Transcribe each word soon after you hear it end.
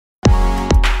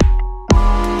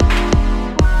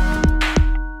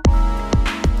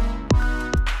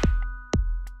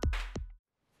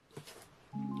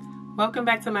Welcome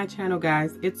back to my channel,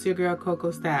 guys. It's your girl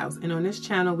Coco Styles, and on this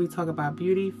channel we talk about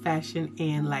beauty, fashion,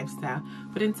 and lifestyle.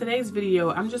 But in today's video,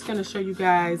 I'm just going to show you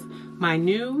guys my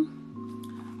new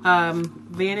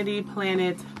Vanity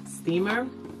Planet steamer. I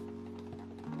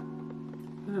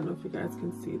don't know if you guys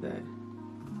can see that.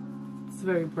 It's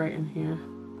very bright in here.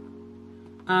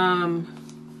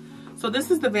 So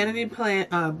this is the Vanity Planet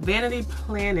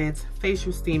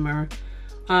facial steamer.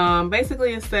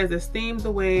 Basically it says it steam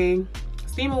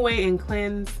away and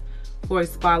cleanse for a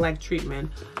spa-like treatment.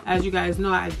 As you guys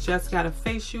know, I just got a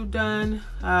facial done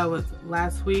was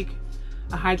last week,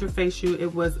 a hydrofacial.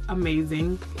 It was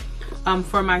amazing.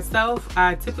 For myself,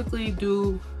 I typically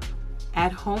do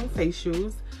at-home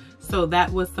facials, so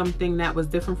that was something that was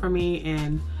different for me,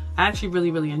 and I actually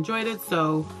really enjoyed it.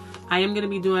 So I am going to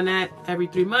be doing that every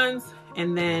 3 months,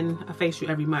 and then a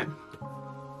facial every month.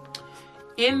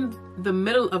 In the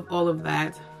middle of all of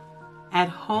that, at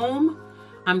home,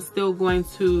 I'm still going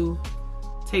to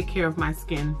take care of my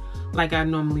skin like I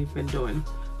normally been doing.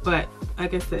 But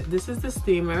like I said, this is the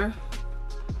steamer.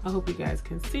 I hope you guys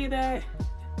can see that.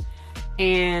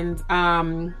 And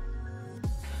I'm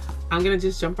gonna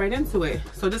just jump right into it.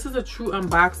 So this is a true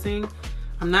unboxing.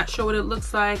 I'm not sure what it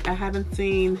looks like. I haven't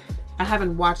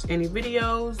watched any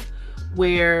videos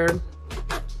where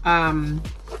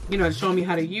you know, showing me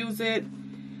how to use it.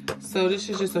 So this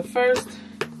is just a first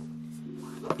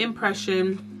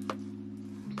impression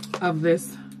of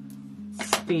this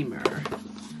steamer.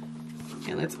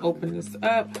 And let's open this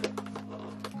up.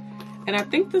 And I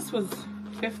think this was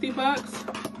 50 bucks.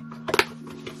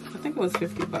 I think it was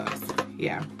 50 bucks.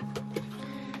 Yeah.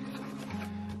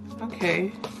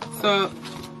 Okay. So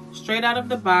straight out of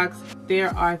the box,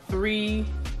 there are 3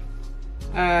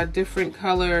 different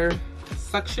color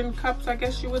suction cups, I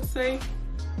guess you would say.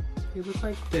 They look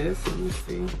like this. Let me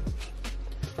see.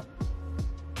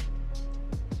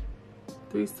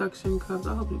 3 suction cups.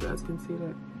 I hope you guys can see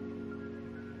that.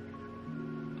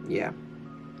 Yeah.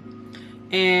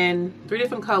 And 3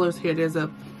 different colors here. There's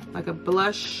like a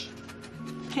blush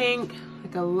pink,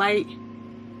 like a light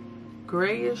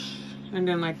grayish, and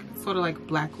then like sort of like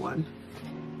black one.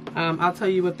 I'll tell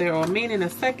you what they're all mean in a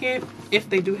second, if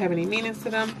they do have any meanings to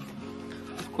them.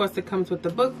 Of course, it comes with the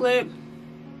booklet.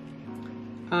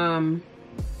 Got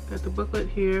the booklet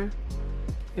here.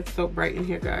 It's so bright in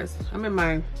here, guys. I'm in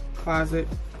my closet,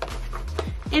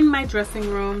 in my dressing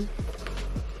room,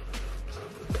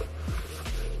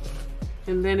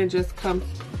 and then it just comes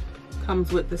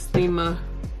with the steamer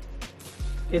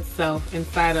itself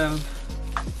inside of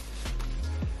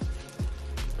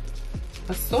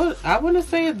a sort of, I want to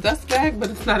say a dust bag,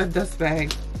 but it's not a dust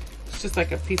bag. It's just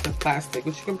like a piece of plastic,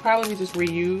 which you can probably just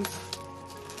reuse.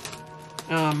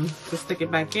 Just stick it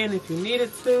back in if you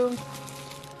needed to.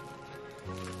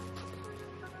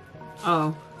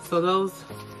 Oh, so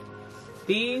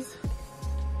these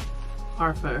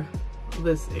are for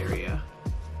this area.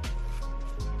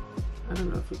 I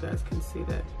don't know if you guys can see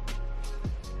that.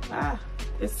 Ah,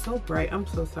 it's so bright. I'm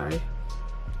so sorry.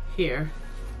 Here,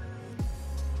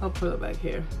 I'll put it back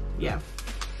here. Yeah.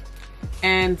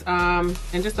 And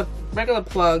just a regular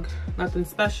plug, nothing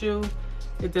special.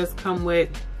 It does come with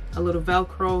a little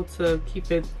Velcro to keep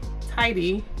it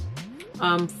tidy.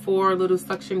 4 little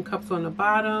suction cups on the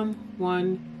bottom.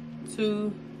 1,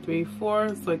 2, 3,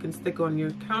 4, so it can stick on your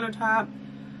countertop.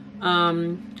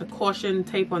 A caution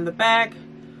tape on the back.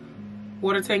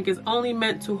 Water tank is only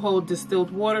meant to hold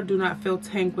distilled water. Do not fill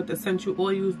tank with essential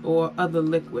oils or other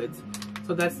liquids.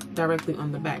 So that's directly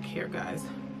on the back here, guys.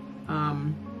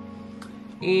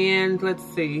 And let's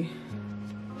see,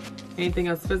 anything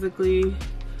else physically?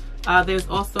 There's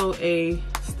also a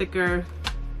sticker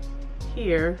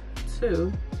here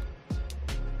too.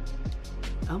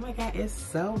 Oh my god, it's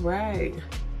so bright.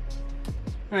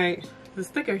 All right, the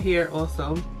sticker here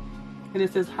also, and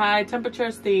it says high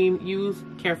temperature steam, use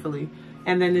carefully.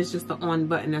 And then there's just the on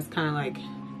button that's kind of like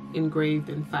engraved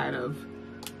inside of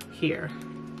here.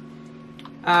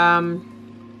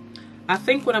 I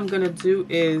think what I'm gonna do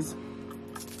is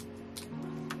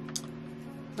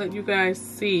let you guys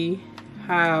see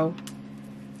how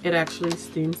it actually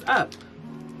steams up.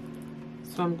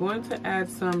 So I'm going to add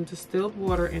some distilled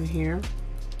water in here.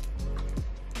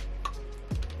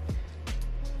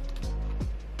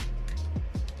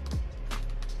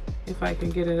 If I can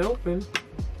get it open.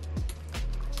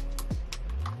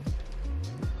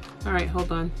 All right,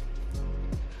 hold on.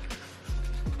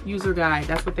 User guide,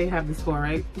 that's what they have this for,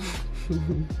 right?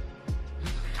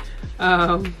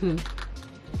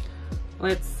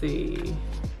 Let's see.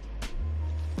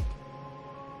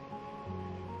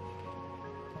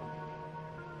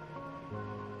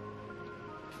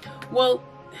 Well,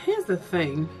 here's the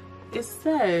thing. it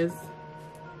says,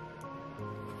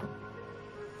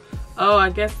 oh, I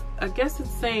guess it's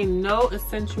saying no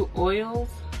essential oils,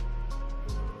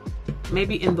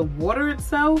 maybe in the water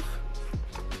itself.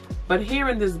 But here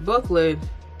in this booklet,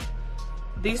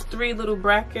 these 3 little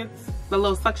brackets, the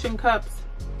little suction cups,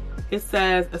 it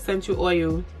says essential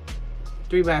oil,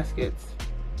 3 baskets.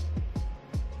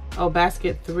 Oh,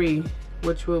 basket 3,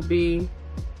 which will be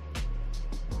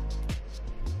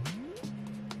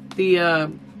the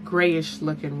grayish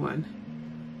looking one,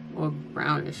 or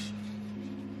brownish.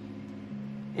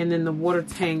 And then the water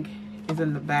tank is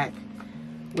in the back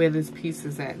where this piece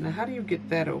is at. Now, how do you get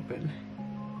that open?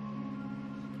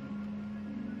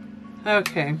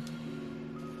 Okay.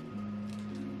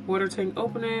 Water tank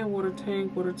opening, water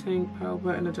tank, power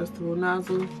button, adjustable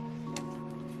nozzle.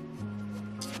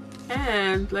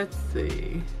 And let's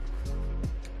see.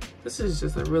 This is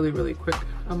just a really, really quick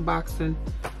unboxing.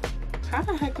 How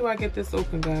the heck do I get this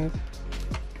open, guys?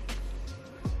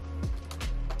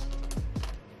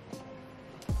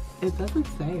 It doesn't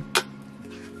say.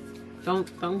 Don't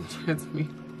judge me.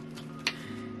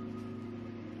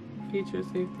 Feature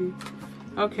safety.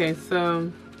 Okay,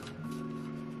 so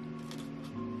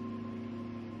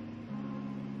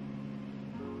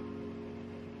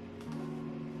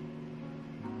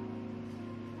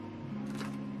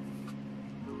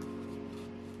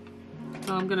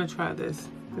I'm gonna try this.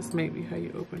 This may be how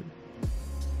you open it.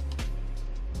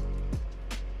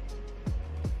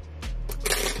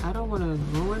 I don't want to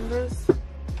ruin this,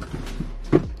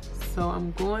 so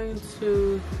I'm going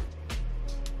to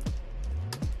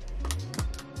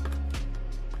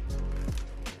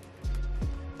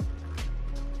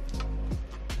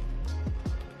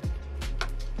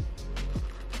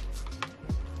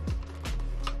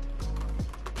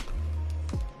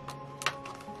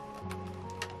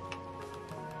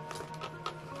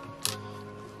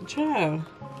child.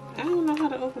 I don't know how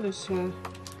to open this, child.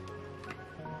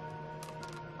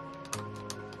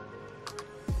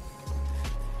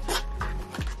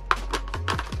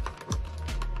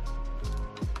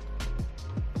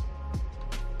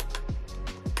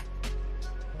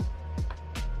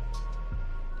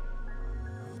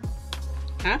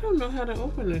 I don't know how to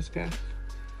open this, guy.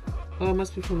 Oh, it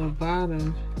must be from the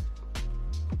bottom.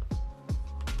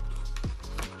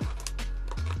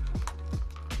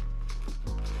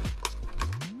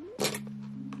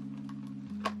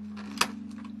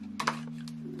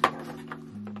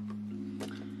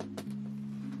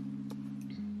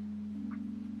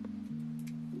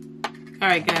 All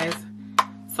right, guys,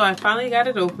 so I finally got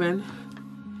it open,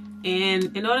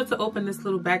 and in order to open this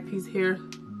little back piece here,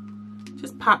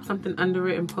 just pop something under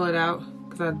it and pull it out,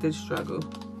 because I did struggle.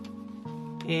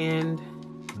 And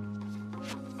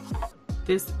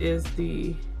this is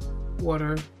the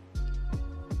water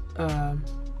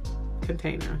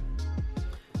container.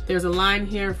 There's a line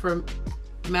here for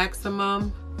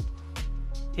maximum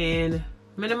and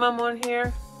minimum on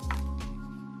here,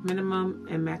 minimum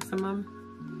and maximum.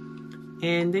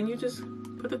 And then you just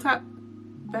put the top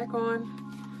back on.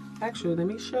 Actually, let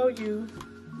me show you.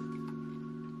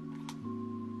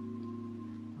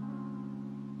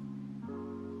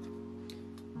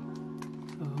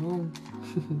 Oh,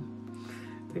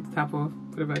 take the top off,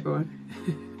 put it back on.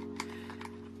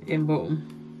 And boom.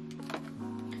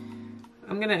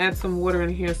 I'm gonna add some water in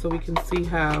here so we can see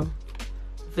how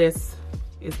this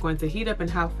is going to heat up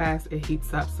and how fast it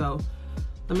heats up. So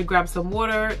let me grab some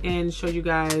water and show you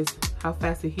guys how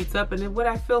fast it heats up and then what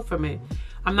I feel from it.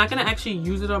 I'm not gonna actually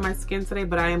use it on my skin today,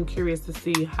 but I am curious to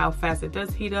see how fast it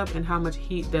does heat up and how much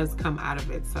heat does come out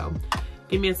of it. So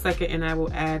give me a second and I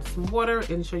will add some water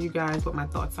and show you guys what my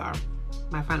thoughts are,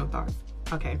 my final thoughts.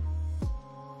 Okay.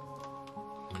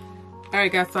 All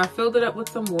right, guys, so I filled it up with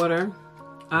some water.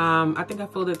 I think I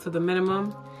filled it to the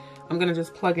minimum. I'm gonna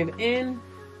just plug it in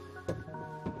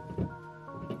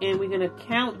and we're gonna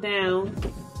count down.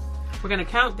 We're gonna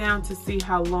count down to see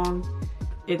how long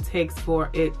it takes for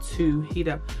it to heat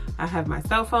up. I have my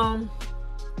cell phone.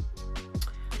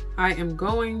 I am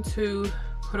going to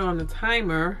put on the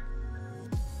timer.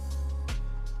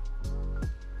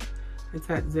 It's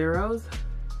at zeros,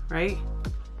 right?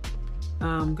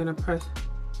 I'm gonna press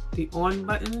the on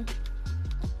button.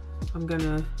 I'm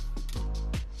gonna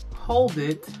hold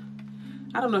it.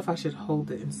 I don't know if I should hold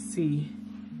it and see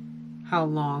how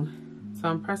long. So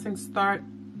I'm pressing start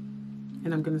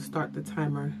and I'm gonna start the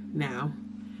timer now.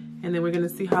 And then we're gonna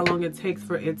see how long it takes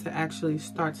for it to actually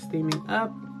start steaming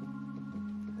up.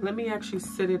 Let me actually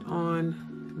sit it on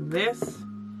this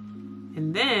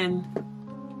and then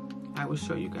I will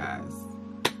show you guys.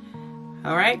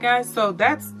 All right, guys, so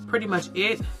that's pretty much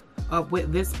it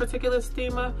with this particular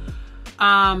steamer.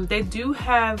 They do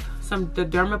have the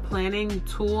dermaplaning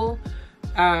tool.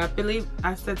 I believe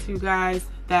I said to you guys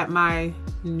that my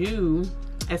new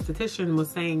esthetician was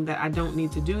saying that I don't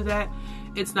need to do that.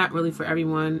 It's not really for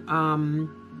everyone.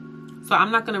 So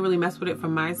I'm not going to really mess with it for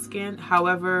my skin.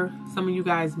 However, some of you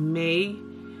guys may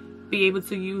be able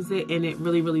to use it and it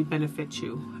really benefits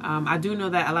you. I do know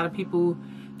that a lot of people,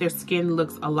 their skin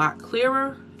looks a lot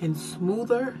clearer and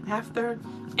smoother after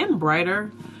and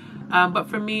brighter. But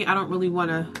for me, I don't really want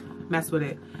to mess with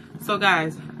it. So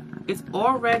guys, it's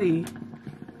already,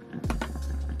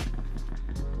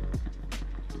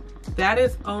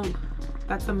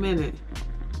 that's a minute.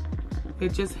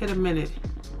 It just hit a minute.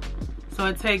 So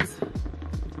it takes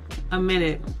a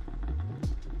minute.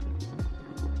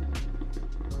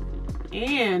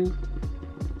 And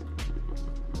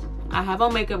I have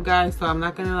on makeup, guys, so I'm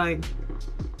not gonna like,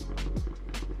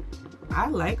 I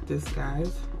like this,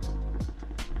 guys.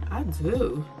 I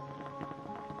do.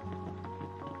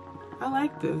 I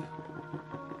like this.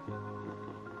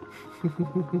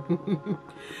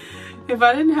 If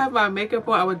I didn't have my makeup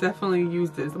on, I would definitely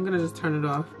use this. I'm gonna just turn it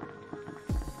off.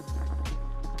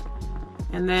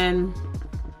 And then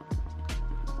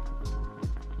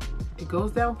it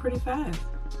goes down pretty fast.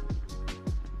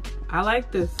 I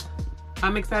like this.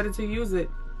 I'm excited to use it.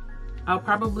 I'll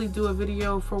probably do a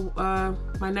video for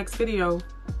my next video,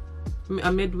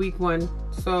 a midweek one.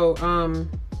 So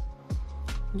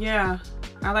yeah,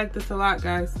 I like this a lot,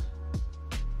 guys.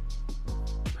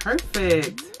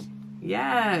 Perfect.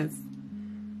 Yes.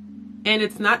 And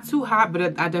it's not too hot,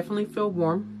 but I definitely feel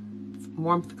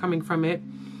warmth coming from it.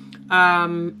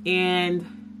 And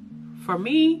for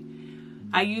me,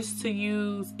 I used to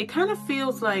use, it kind of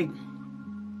feels like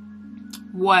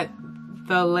what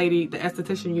the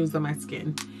esthetician used on my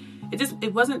skin.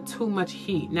 It wasn't too much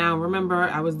heat. Now remember,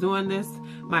 I was doing this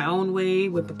my own way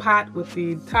with the pot, with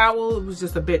the towel. It was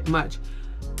just a bit much.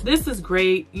 This is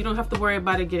great. You don't have to worry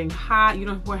about it getting hot. You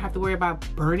don't have to worry about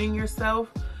burning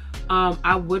yourself.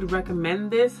 I would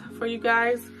recommend this for you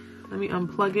guys. Let me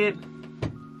unplug it.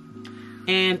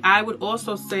 And I would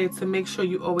also say to make sure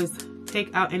you always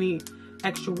take out any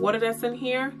extra water that's in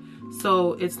here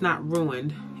so it's not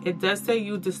ruined. It does say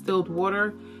use distilled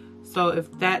water, so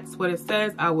if that's what it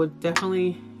says, I would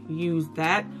definitely use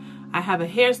that. I have a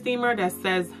hair steamer that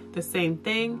says the same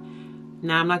thing.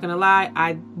 Now, I'm not gonna lie,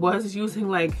 I was using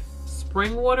like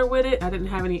spring water with it. I didn't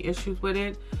have any issues with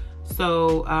it.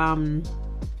 So,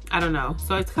 I don't know.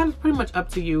 So it's kind of pretty much up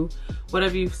to you,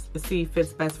 whatever you see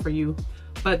fits best for you.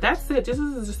 But that's it. This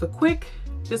was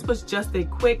just a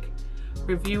quick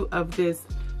review of this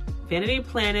Vanity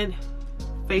Planet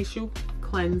facial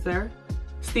cleanser.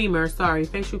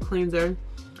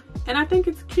 And I think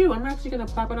it's cute. I'm actually gonna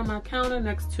pop it on my counter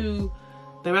next to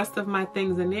the rest of my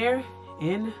things in there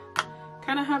and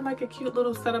kind of have like a cute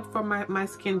little setup for my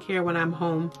skincare when I'm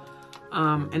home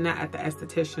and not at the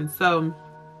esthetician. So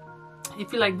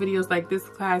if you like videos like this,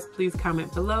 guys, please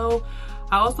comment below.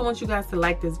 I also want you guys to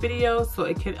like this video so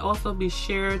it can also be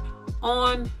shared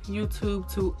on YouTube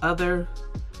to other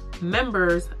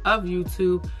members of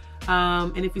YouTube.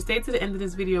 And if you stay to the end of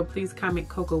this video, please comment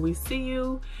Coco, we see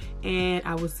you. And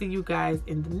I will see you guys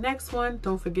in the next one.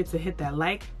 Don't forget to hit that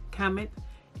like, comment,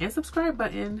 and subscribe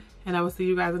button. And I will see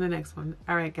you guys in the next one.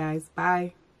 All right, guys.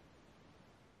 Bye.